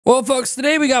Well, folks,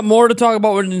 today we got more to talk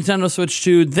about with Nintendo Switch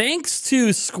 2 thanks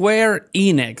to Square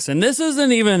Enix. And this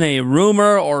isn't even a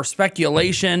rumor or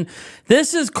speculation.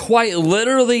 This is quite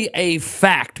literally a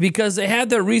fact because they had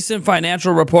their recent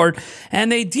financial report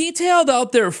and they detailed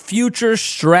out their future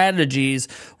strategies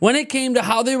when it came to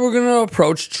how they were going to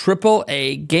approach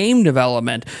AAA game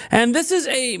development. And this is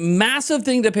a massive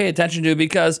thing to pay attention to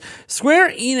because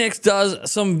Square Enix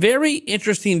does some very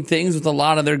interesting things with a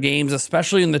lot of their games,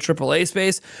 especially in the AAA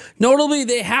space. Notably,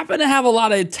 they happen to have a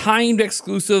lot of timed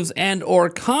exclusives and or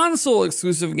console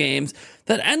exclusive games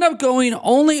that end up going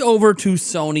only over to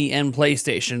Sony and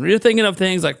PlayStation. You're thinking of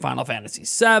things like Final Fantasy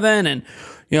VII and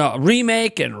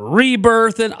Remake and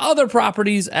Rebirth and other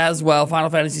properties as well. Final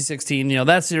Fantasy 16,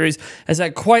 that series has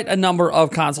had quite a number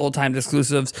of console timed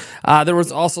exclusives. There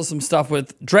was also some stuff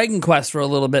with Dragon Quest for a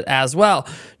little bit as well.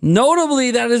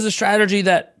 Notably, that is a strategy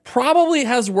that probably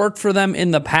has worked for them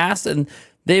in the past, and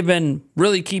they've been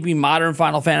really keeping modern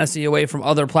Final Fantasy away from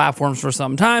other platforms for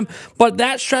some time, but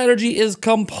that strategy is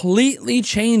completely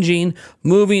changing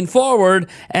moving forward.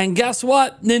 And guess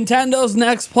what? Nintendo's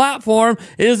next platform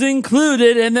is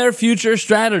included in their future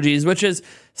strategies, which is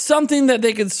something that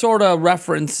they could sort of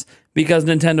reference because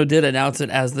Nintendo did announce it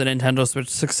as the Nintendo Switch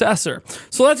Successor.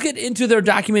 So let's get into their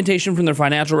documentation from their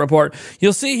financial report.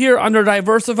 You'll see here under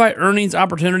diversify earnings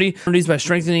opportunities by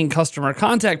strengthening customer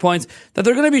contact points that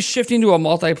they're going to be shifting to a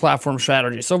multi-platform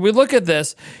strategy. So if we look at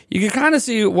this, you can kind of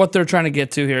see what they're trying to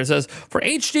get to here. It says, for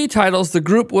HD titles, the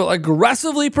group will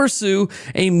aggressively pursue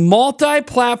a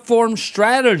multi-platform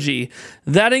strategy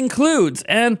that includes,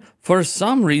 and for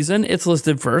some reason, it's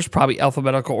listed first, probably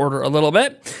alphabetical order a little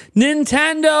bit,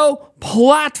 Nintendo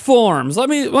platforms. Let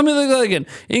me look at that again.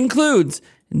 Includes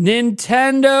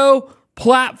Nintendo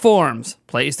platforms,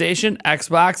 PlayStation,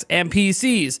 Xbox, and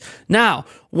PCs. Now,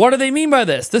 what do they mean by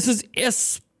this? This is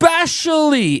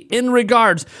especially in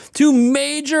regards to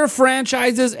major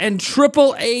franchises and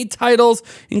AAA titles,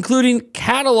 including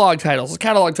catalog titles.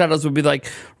 Catalog titles would be like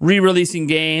re-releasing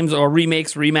games or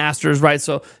remakes, remasters, right?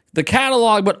 So the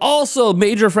catalog, but also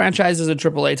major franchises and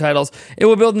AAA titles. It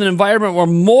will build an environment where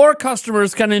more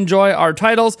customers can enjoy our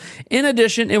titles. In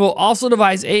addition, it will also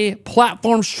devise a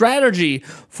platform strategy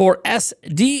for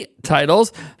SD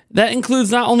titles that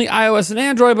includes not only iOS and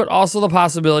Android, but also the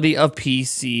possibility of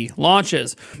PC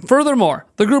launches. Furthermore,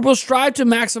 the group will strive to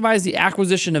maximize the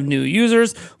acquisition of new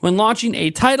users when launching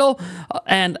a title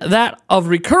and that of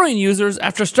recurring users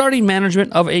after starting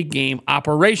management of a game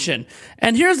operation.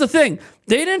 And here's the thing.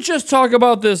 They didn't just talk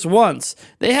about this once.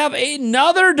 They have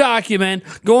another document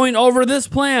going over this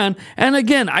plan. And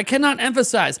again, I cannot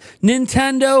emphasize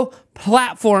Nintendo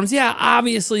platforms. Yeah,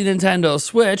 obviously Nintendo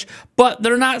Switch, but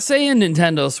they're not saying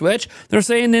Nintendo Switch. They're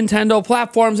saying Nintendo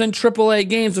platforms and AAA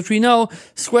games, which we know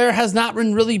Square has not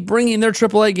been really bringing their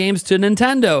AAA games to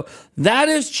Nintendo. That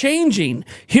is changing.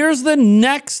 Here's the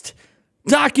next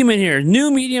document here,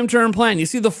 new medium-term plan. You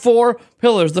see the 4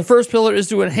 pillars. The first pillar is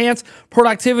to enhance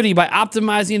productivity by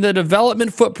optimizing the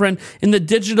development footprint in the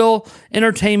digital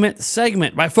entertainment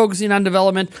segment by focusing on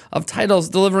development of titles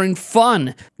delivering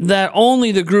fun that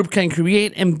only the group can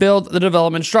create and build the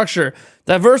development structure.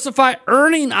 Diversify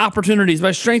earning opportunities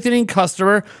by strengthening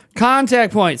customer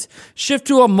contact points. Shift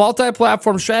to a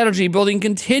multi-platform strategy, building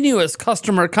continuous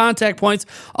customer contact points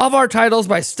of our titles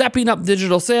by stepping up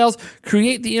digital sales.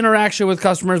 Create the interaction with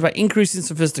customers by increasing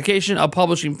sophistication of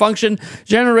publishing function,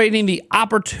 generating the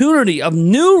opportunity of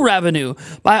new revenue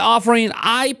by offering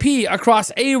IP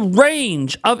across a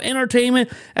range of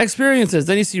entertainment experiences.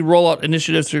 Then you see rollout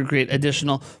initiatives to create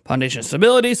additional foundation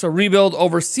stability. So rebuild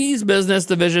overseas business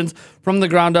divisions from the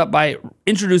ground up by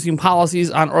introducing policies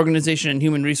on organization and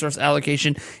human resource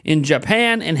allocation in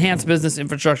Japan, enhance business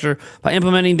infrastructure by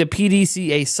implementing the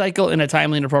PDCA cycle in a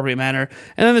timely and appropriate manner,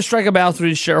 and then the strike a balance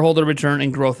between shareholder return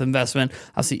and growth investment.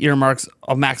 I'll see earmarks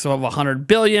of maximum of $100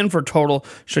 billion for total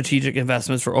strategic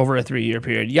investments for over a 3-year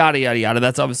period. Yada, yada, yada.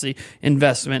 That's obviously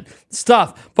investment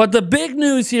stuff. But the big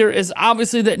news here is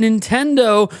obviously that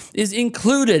Nintendo is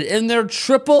included in their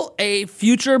AAA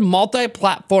future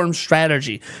multi-platform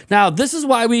strategy. Now, this is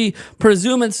why we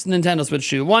presume it's Nintendo Switch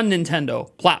 2. One, Nintendo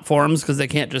platforms, because they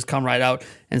can't just come right out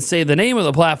and say the name of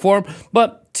the platform.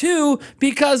 But 2,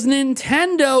 because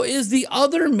Nintendo is the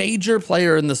other major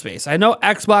player in the space. I know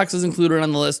Xbox is included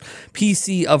on the list,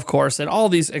 PC, of course, and all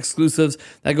these exclusives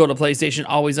that go to PlayStation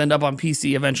always end up on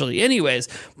PC eventually anyways.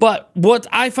 But what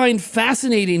I find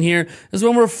fascinating here is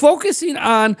when we're focusing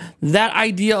on that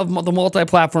idea of the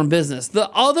multi-platform business, the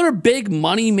other big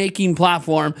money-making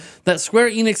platform that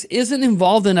Square Enix isn't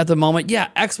involved in at the moment, yeah,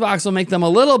 Xbox will make them a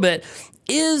little bit,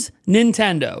 is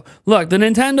Nintendo. Look, the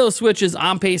Nintendo Switch is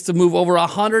on pace to move over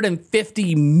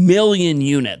 150 million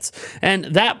units, and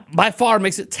that by far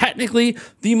makes it technically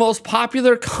the most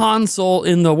popular console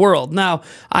in the world. Now,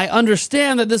 I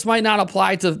understand that this might not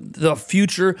apply to the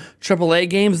future AAA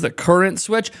games, the current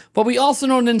Switch, but we also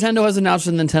know Nintendo has announced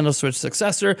the Nintendo Switch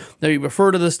Successor. They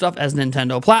refer to this stuff as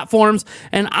Nintendo platforms,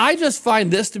 and I just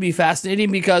find this to be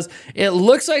fascinating because it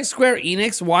looks like Square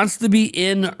Enix wants to be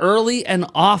in early and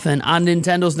often on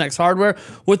Nintendo's next hardware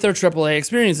with their AAA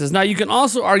experiences. Now, you can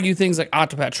also argue things like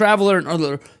Octopath Traveler and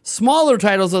other smaller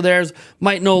titles of theirs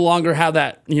might no longer have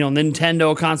that,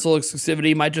 Nintendo console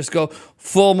exclusivity, might just go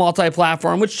full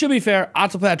multi-platform, which, to be fair,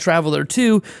 Octopath Traveler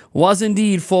 2 was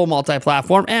indeed full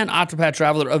multi-platform, and Octopath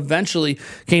Traveler eventually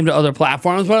came to other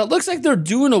platforms, but it looks like they're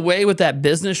doing away with that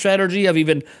business strategy of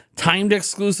even timed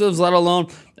exclusives, let alone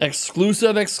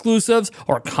exclusives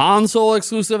or console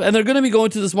exclusive, and they're going to be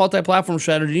going to this multi-platform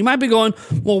strategy. You might be going,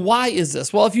 well, why is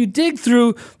this? Well, if you dig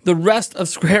through the rest of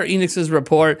Square Enix's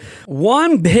report,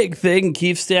 one big thing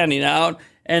keeps standing out,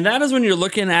 and that is when you're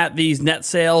looking at these net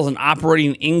sales and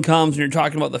operating incomes, and you're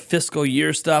talking about the fiscal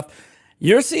year stuff,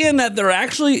 you're seeing that they're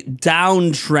actually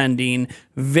downtrending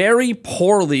very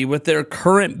poorly with their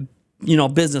current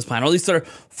business plan, or at least their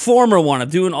former one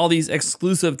of doing all these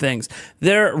exclusive things.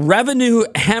 Their revenue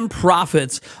and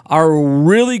profits are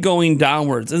really going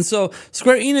downwards. And so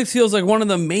Square Enix feels like one of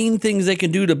the main things they can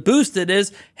do to boost it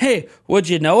is, hey, would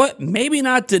you know it? Maybe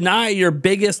not deny your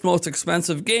biggest, most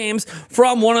expensive games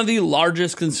from one of the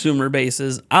largest consumer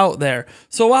bases out there.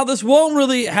 So while this won't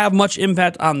really have much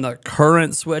impact on the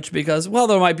current Switch because, well,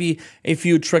 there might be a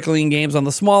few trickling games on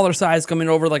the smaller size coming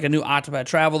over, like a new Octopath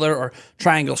Traveler or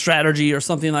Triangle Strategy or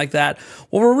something like that.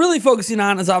 What we're really focusing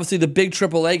on is obviously the big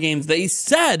AAA games they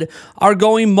said are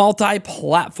going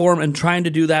multi-platform and trying to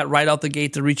do that right out the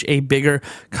gate to reach a bigger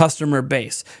customer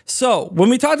base. So when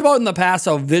we talked about in the past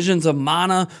how Visions of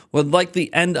Mana would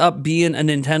likely end up being a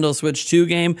Nintendo Switch 2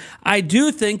 game, I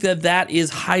do think that that is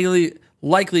highly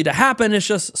likely to happen. It's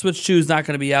just Switch 2 is not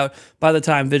going to be out by the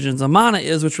time Visions of Mana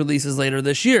is, which releases later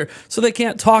this year. So they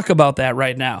can't talk about that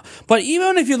right now. But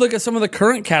even if you look at some of the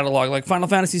current catalog, like Final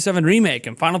Fantasy VII Remake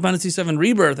and Final Fantasy VII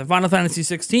Rebirth and Final Fantasy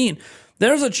 16,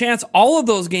 there's a chance all of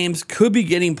those games could be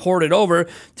getting ported over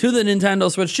to the Nintendo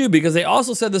Switch 2 because they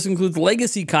also said this includes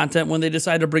legacy content when they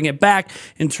decide to bring it back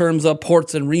in terms of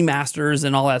ports and remasters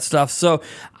and all that stuff. So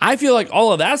I feel like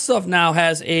all of that stuff now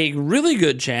has a really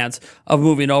good chance of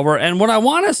moving over. And what I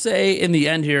want to say in the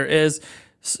end here is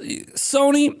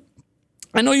Sony,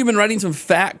 I know you've been writing some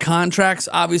fat contracts,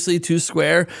 obviously, to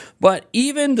Square, but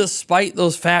even despite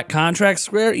those fat contracts,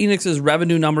 Square Enix's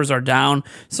revenue numbers are down.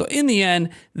 So in the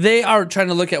end, they are trying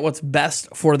to look at what's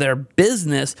best for their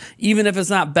business, even if it's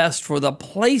not best for the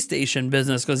PlayStation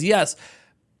business. Because yes,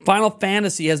 Final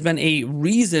Fantasy has been a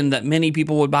reason that many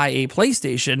people would buy a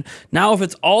PlayStation. Now, if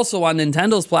it's also on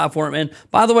Nintendo's platform, and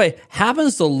by the way,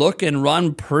 happens to look and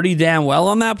run pretty damn well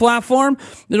on that platform,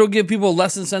 it'll give people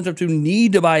less incentive to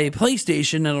need to buy a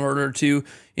PlayStation in order to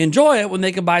enjoy it when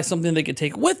they can buy something they could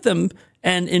take with them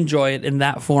and enjoy it in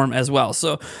that form as well.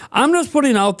 So I'm just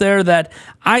putting out there that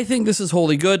I think this is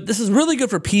wholly good. This is really good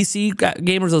for PC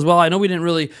gamers as well. I know we didn't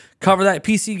really cover that.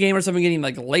 PC gamers have been getting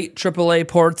like late AAA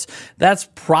ports. That's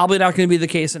probably not going to be the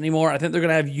case anymore. I think they're going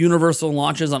to have universal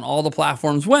launches on all the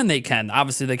platforms when they can.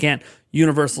 Obviously, they can't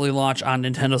universally launch on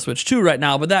Nintendo Switch 2 right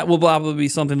now, but that will probably be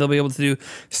something they'll be able to do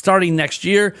starting next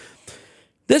year.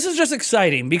 This is just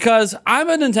exciting because I'm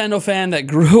a Nintendo fan that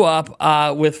grew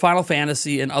up with Final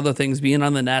Fantasy and other things being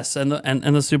on the NES and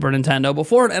the Super Nintendo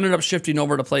before it ended up shifting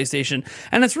over to PlayStation.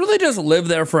 And it's really just lived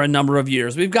there for a number of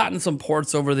years. We've gotten some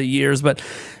ports over the years, but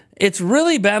it's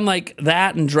really been like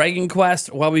that and Dragon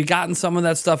Quest. Well, we've gotten some of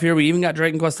that stuff here. We even got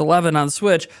Dragon Quest 11 on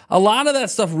Switch. A lot of that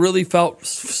stuff really felt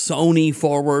Sony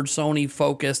forward, Sony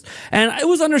focused. And it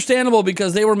was understandable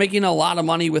because they were making a lot of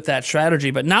money with that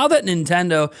strategy. But now that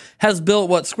Nintendo has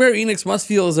built what Square Enix must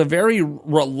feel is a very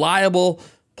reliable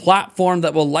platform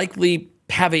that will likely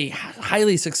have a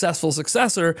highly successful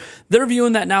successor, they're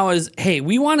viewing that now as, hey,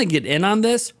 we want to get in on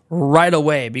this right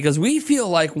away because we feel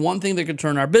like one thing that could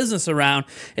turn our business around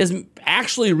is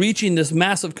actually reaching this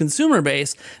massive consumer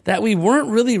base that we weren't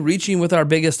really reaching with our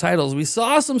biggest titles. We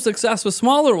saw some success with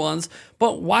smaller ones,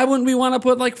 but why wouldn't we want to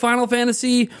put like Final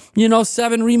Fantasy,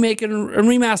 7 Remake and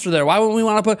Remaster there? Why wouldn't we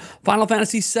want to put Final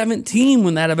Fantasy 17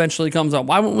 when that eventually comes up?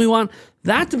 Why wouldn't we want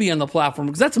that to be on the platform,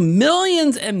 because that's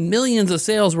millions and millions of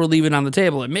sales we're leaving on the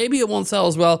table. And maybe it won't sell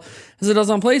as well as it does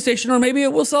on PlayStation, or maybe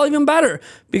it will sell even better,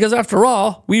 because after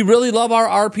all, we really love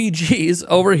our RPGs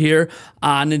over here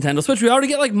on Nintendo Switch. We already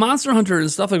get like Monster Hunter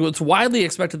and stuff. Like, it's widely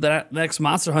expected that next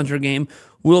Monster Hunter game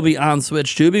will be on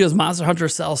Switch too, because Monster Hunter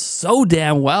sells so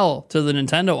damn well to the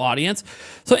Nintendo audience.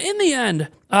 So in the end,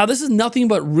 this is nothing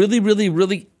but really, really,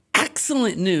 really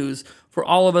excellent news for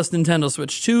all of us Nintendo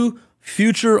Switch 2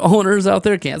 future owners out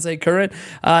there, can't say current,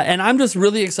 and I'm just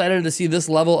really excited to see this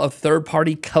level of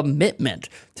third-party commitment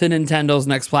to Nintendo's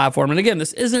next platform. And again,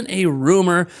 this isn't a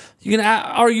rumor. You can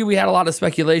argue we had a lot of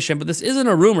speculation, but this isn't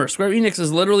a rumor. Square Enix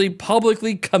is literally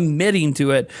publicly committing to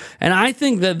it, and I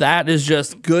think that that is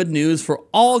just good news for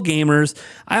all gamers.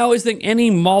 I always think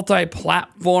any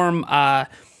multi-platform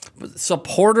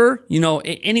supporter, you know,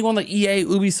 anyone like EA,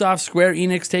 Ubisoft, Square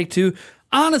Enix, Take-Two,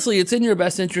 honestly, it's in your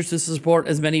best interest to support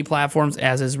as many platforms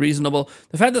as is reasonable.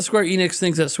 The fact that Square Enix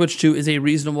thinks that Switch 2 is a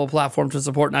reasonable platform to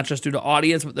support, not just due to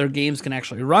audience, but their games can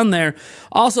actually run there,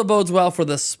 also bodes well for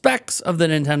the specs of the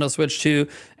Nintendo Switch 2,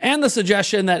 and the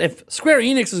suggestion that if Square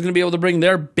Enix is going to be able to bring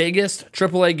their biggest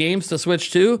AAA games to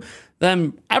Switch 2,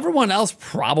 then everyone else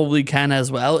probably can as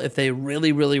well if they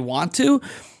really, really want to.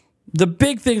 The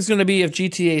big thing is going to be if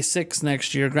GTA 6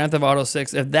 next year, Grand Theft Auto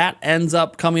 6, if that ends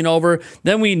up coming over,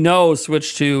 then we know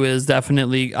Switch 2 is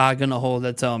definitely going to hold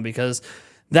its own, because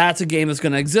that's a game that's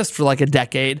going to exist for like a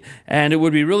decade, and it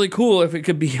would be really cool if it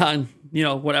could be on, you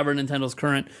know, whatever Nintendo's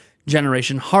current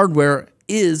generation hardware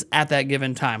is at that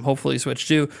given time. Hopefully Switch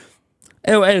 2.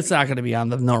 It's not going to be on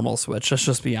the normal Switch, let's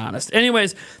just be honest.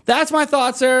 Anyways, that's my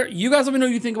thoughts there. You guys let me know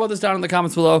what you think about this down in the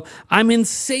comments below. I'm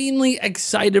insanely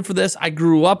excited for this. I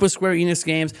grew up with Square Enix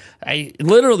games.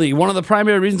 Literally, one of the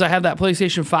primary reasons I had that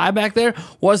PlayStation 5 back there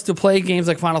was to play games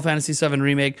like Final Fantasy VII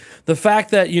Remake. The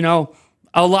fact that, you know,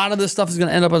 a lot of this stuff is going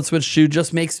to end up on Switch 2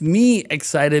 just makes me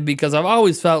excited, because I've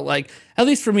always felt like, at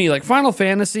least for me, like Final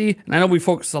Fantasy, and I know we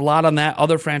focus a lot on that,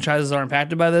 other franchises are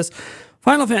impacted by this.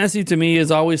 Final Fantasy to me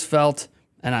has always felt,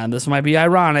 and this might be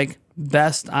ironic,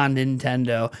 best on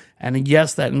Nintendo. And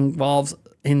yes, that involves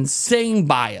insane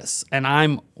bias, and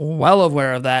I'm well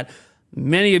aware of that.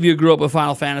 Many of you grew up with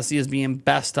Final Fantasy as being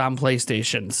best on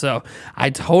PlayStation, so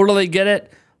I totally get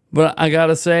it, but I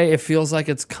gotta say, it feels like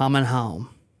it's coming home.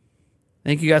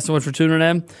 Thank you guys so much for tuning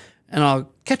in, and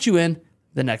I'll catch you in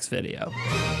the next video.